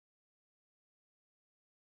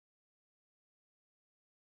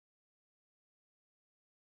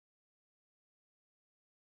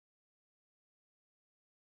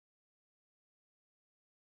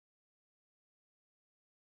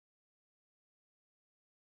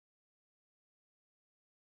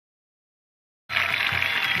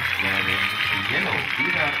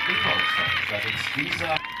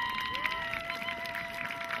Visa.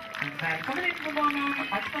 Välkommen in på banan,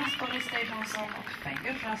 akta skådestation och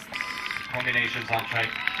fingerfast. Combinations on track.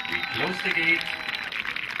 We close the gate.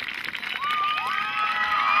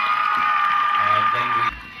 And then we...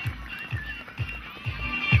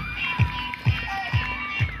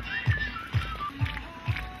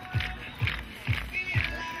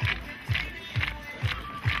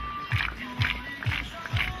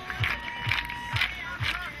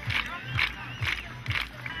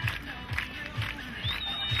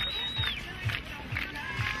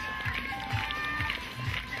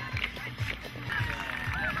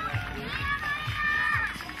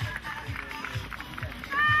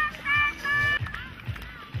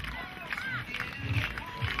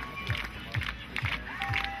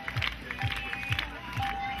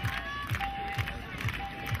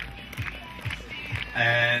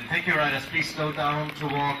 And thank you, riders. Please slow down to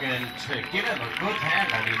walk and give them a good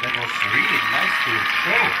hand. I mean, that was really nice to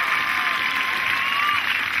show.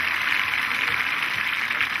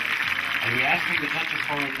 And we're asking the judges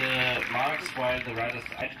for the marks while the riders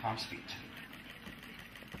at calm speed.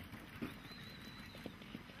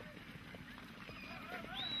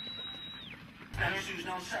 No shoes,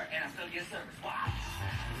 no shirt, and I still get service. Wow.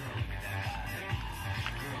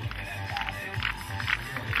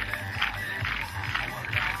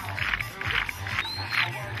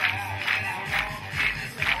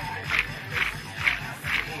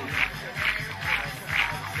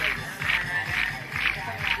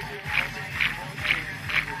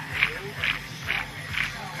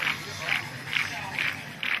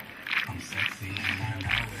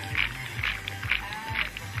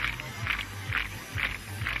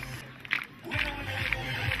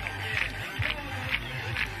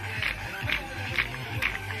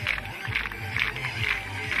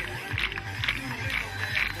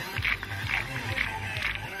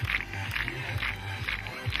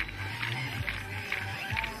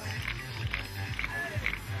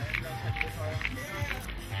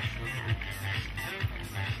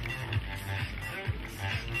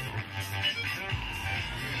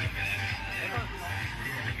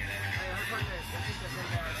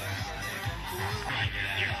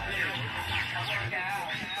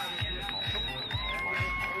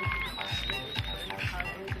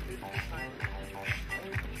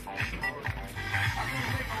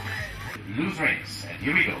 Loose race, and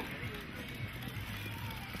here we go.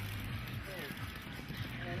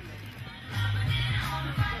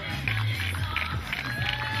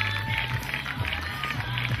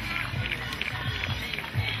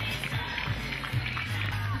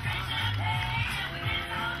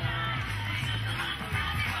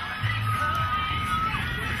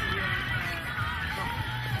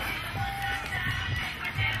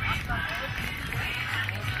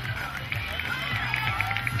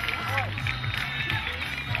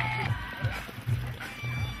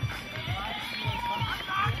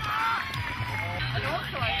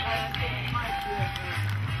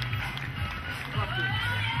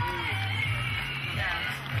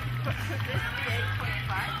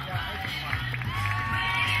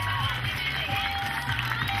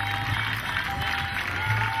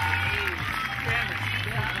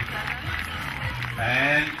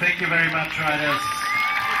 And thank you very much, riders.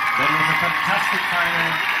 That was a fantastic final.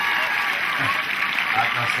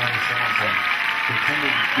 Agnes Sorensen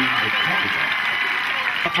continuing being the candidate.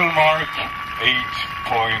 Total mark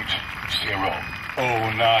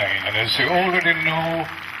 8.009. And as you already know,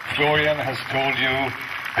 Florian has told you,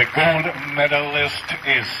 the gold medalist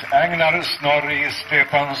is Agnar Snorri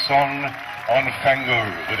Stefansson on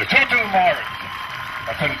Fangor with a total mark,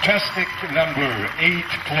 a fantastic number,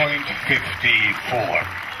 8.54.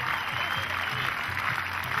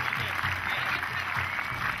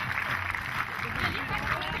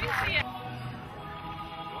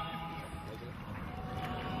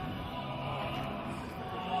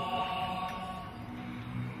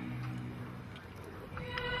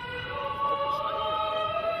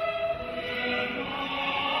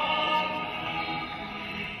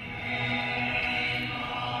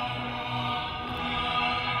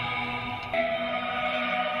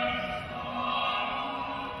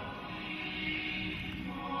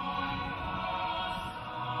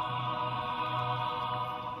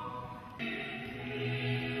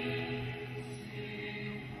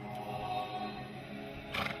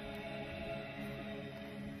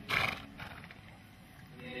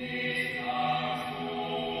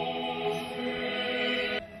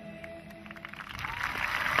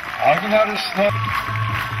 Agnar Snorri.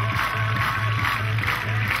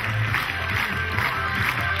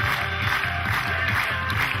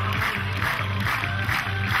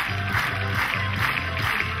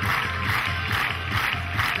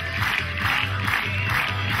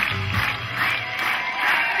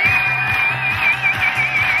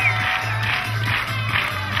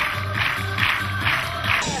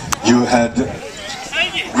 had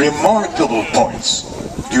remarkable points.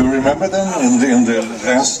 Do you remember them in the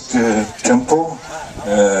last tempo?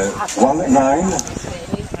 1-9,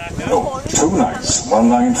 no, 2 9s,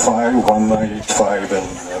 1-9-5, 1-9-8-5, and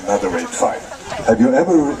another 8-5. Have you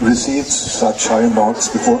ever received such high marks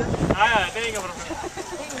before?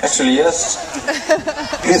 Actually, yes.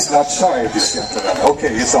 He's not shy, this gentleman. Okay,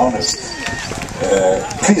 he's honest.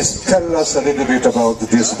 Please tell us a little bit about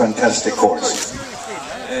this fantastic horse.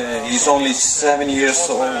 He's only 7 years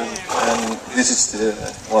old, and this is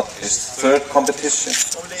his third competition.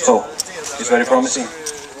 So, he's very promising.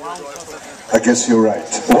 I guess you're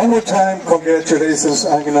right. One more time, congratulations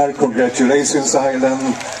Agnar, congratulations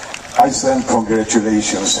Iceland,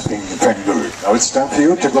 congratulations Fengur. Now it's time for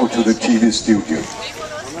you to go to the TV studio.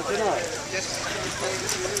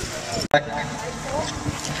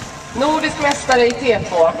 Nordisk mästare i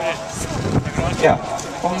T2. Ja.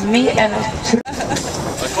 Och med en...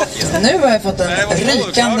 Nu har jag fått en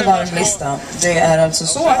rykande varm lista. Det är alltså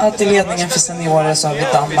så att i ledningen för seniorer så har vi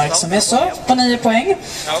Danmark som är så på 9 poäng.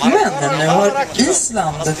 Men nu har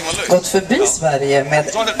Island gått förbi Sverige med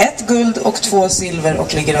 1 guld och 2 silver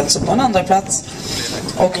och ligger alltså på en andra plats.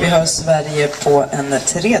 Och vi har Sverige på en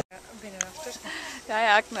 3. Jag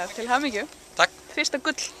är Agnar till hamingju. Tack. Fyrsta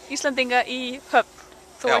gull Íslendinga í höfn.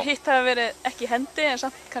 Þó hitt hafa verið ekki í hendi en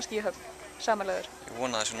samt kannski í höfn. Samanlegur. Ég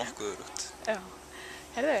vona þessu nokkuð örugt. Já.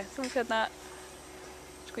 Herðu, þú hérna...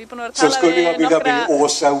 Sko, ég er búin að vera að Så tala skulle jag við vilja nokkra... be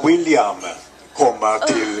Åsa William komma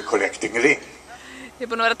till collecting ring. Ég er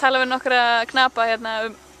búin að vera að tala við nokkra knapa hérna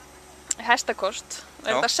hestakost.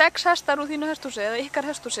 Er þetta 6 hestar úr þínu hesthúsi eða ykkar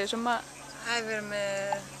hesthúsi sem að... Nei, við erum með...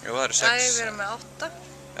 Jú, það eru 6. Nei, við erum með 8.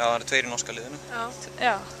 Já, það eru 2 í norska liðinu.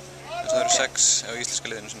 Já. Þess að það eru 6 á íslenska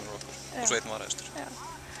liðinu sem eru okkur. Og svo 1 varahestur. Já.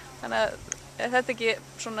 Þannig að er þetta ekki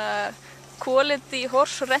svona quality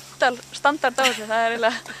horse rental standard á þessu? Það er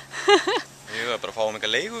eiginlega... Jú, það er bara að fá um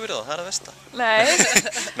eitthvað leigu fyrir það, það er að vesta. Nei.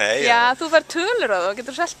 Nei, já, þú fær tölur á það og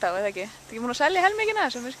getur selt á, eða ekki? Þú er ekki múin að selja helmingina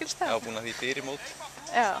sem við skilst það? Já, búin að því fyrir mót.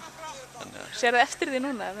 Já. Sér það eftir því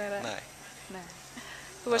núna? Nei. Nei.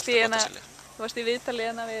 Þú varst í viðtali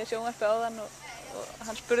hérna við sjónvarpi áðan och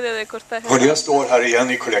han spurði þig hvort það... Hörde, jag står här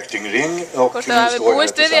igen i collecting ring och nu står jag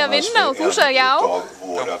tillsammans med en av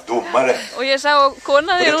våra domare. Och jag sa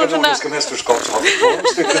kona det är nordiska mästerskap så har vi 2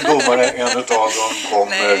 stycken domare, en av dem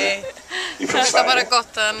kommer ifrån Sverige. Det är bara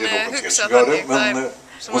gott en hyfsat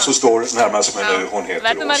och så står närmast med nu, hon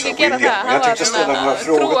heter Åsa William. Jag tänkte ställa några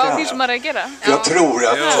frågor till henne. Jag tror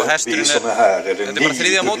att vi som är här, eller ni i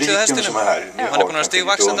publiken som är här, ni har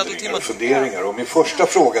kanske undringar och funderingar. Och min första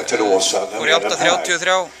fråga till Åsa, den är den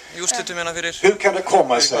här. Hur kan det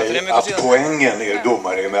komma sig att poängen är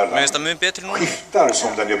domare emellan skiftar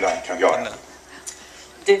som den ibland kan göra?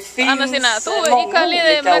 Det finns många olika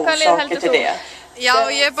orsaker till det. Ja,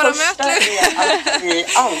 och jag är bara mötlig. Att vi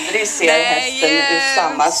aldrig ser hästen ur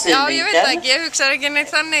samma synvinkel. Ja, jag vet inte. Jag huxar inte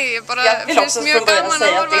neitt þannig. Det finns mjög gaman att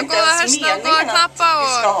horfa goda hästar och goda knappa. Och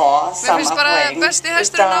det finns bara bäst i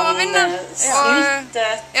hästarna av att vinna. Och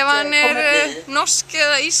ef han norsk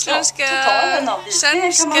eller isländsk eller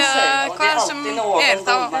svensk eller vad som då...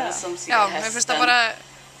 Ja, det finns det bara...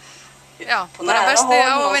 Ja, bara bästi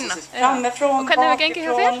á að vinna. Og hvernig hefur gengið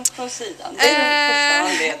hjá þér?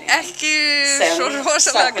 Ekki svo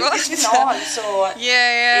rosalega gott.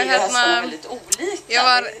 Ég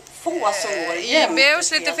var í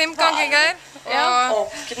B-úrsliti 5 gangi í gær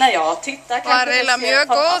og var eiginlega mjög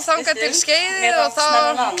góð þangað til skeiðið og þá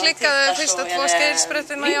klikkaði fyrsta 2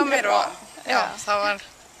 skeiðsprettina hjá mér og já, það var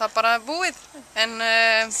það bara búið. En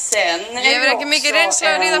ég hefur ekki mikið reynslu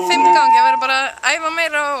að ríða 5 gang, ég verður bara að æfa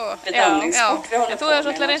meira og... Já. En þú hefur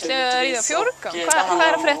svolítið reynslu að ríða 4 gang. Hvað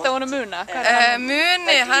er að frétta á honum Muna?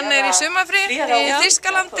 Muni, hann í sumarfrí í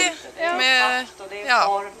Þýskalandi með, já,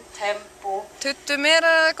 20 meira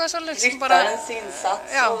eða eitthvað svolítið. Bara,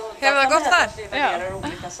 já, hefur það gott þar.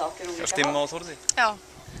 Stimma á Þórði?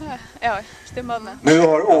 Ja, stämmer med. Nu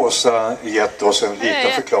har Åsa gett oss en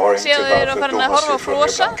liten förklaring till varför domarsiffrorna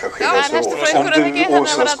ibland kan skilja sig åt. Om du,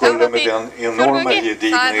 Åsa, skulle med den enorma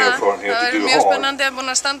gedigna erfarenhet du har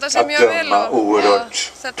att döma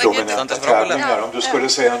oerhört prominenta tävlingar, om du skulle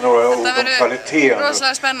säga några ord om kvaliteten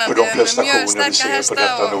på de prestationer vi ser på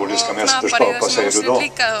detta nordiska mästerskap, vad säger du då?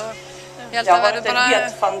 Det har varit en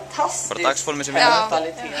helt fantastisk kvalitet,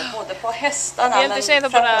 både på hästarna men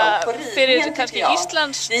framförallt på ridningen tycker jag.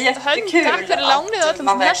 Det är jättekul att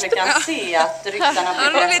man verkligen kan se att ryttarna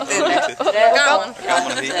blir bättre.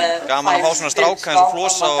 Gaman að fá svona stráka eins og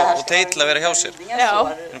Flosa og Teill að vera hjá sér. Við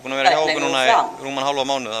erum búin að vera hjá okkur núna í rúman halva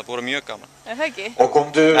mánuð, það er búin mjög gaman. Och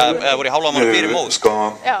om du nu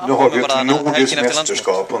ska, nu har du ett nordiskt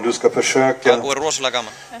mästerskap, om du ska försöka,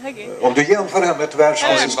 om du jämför det här med ett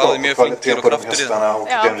världsmästerskap, kvalitet på de hästarna och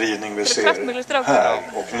den ridning vi ser här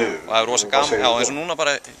och nu. Og það rosa gaman, já, eins og núna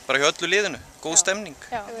bara hjá öllu liðinu, góð stemning.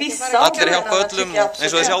 Allir hjálpa öllum,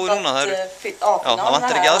 eins og þið sjáu núna, það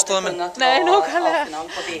vantar ekki aðstofamenn. Nei, nákvæmlega.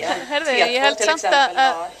 Herðu, ég held samt að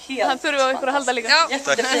hann þurfi á ykkur að halda líka. Já,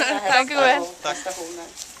 takk ykkur vel.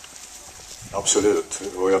 Absolut,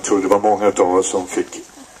 och jag tror det var många av oss som fick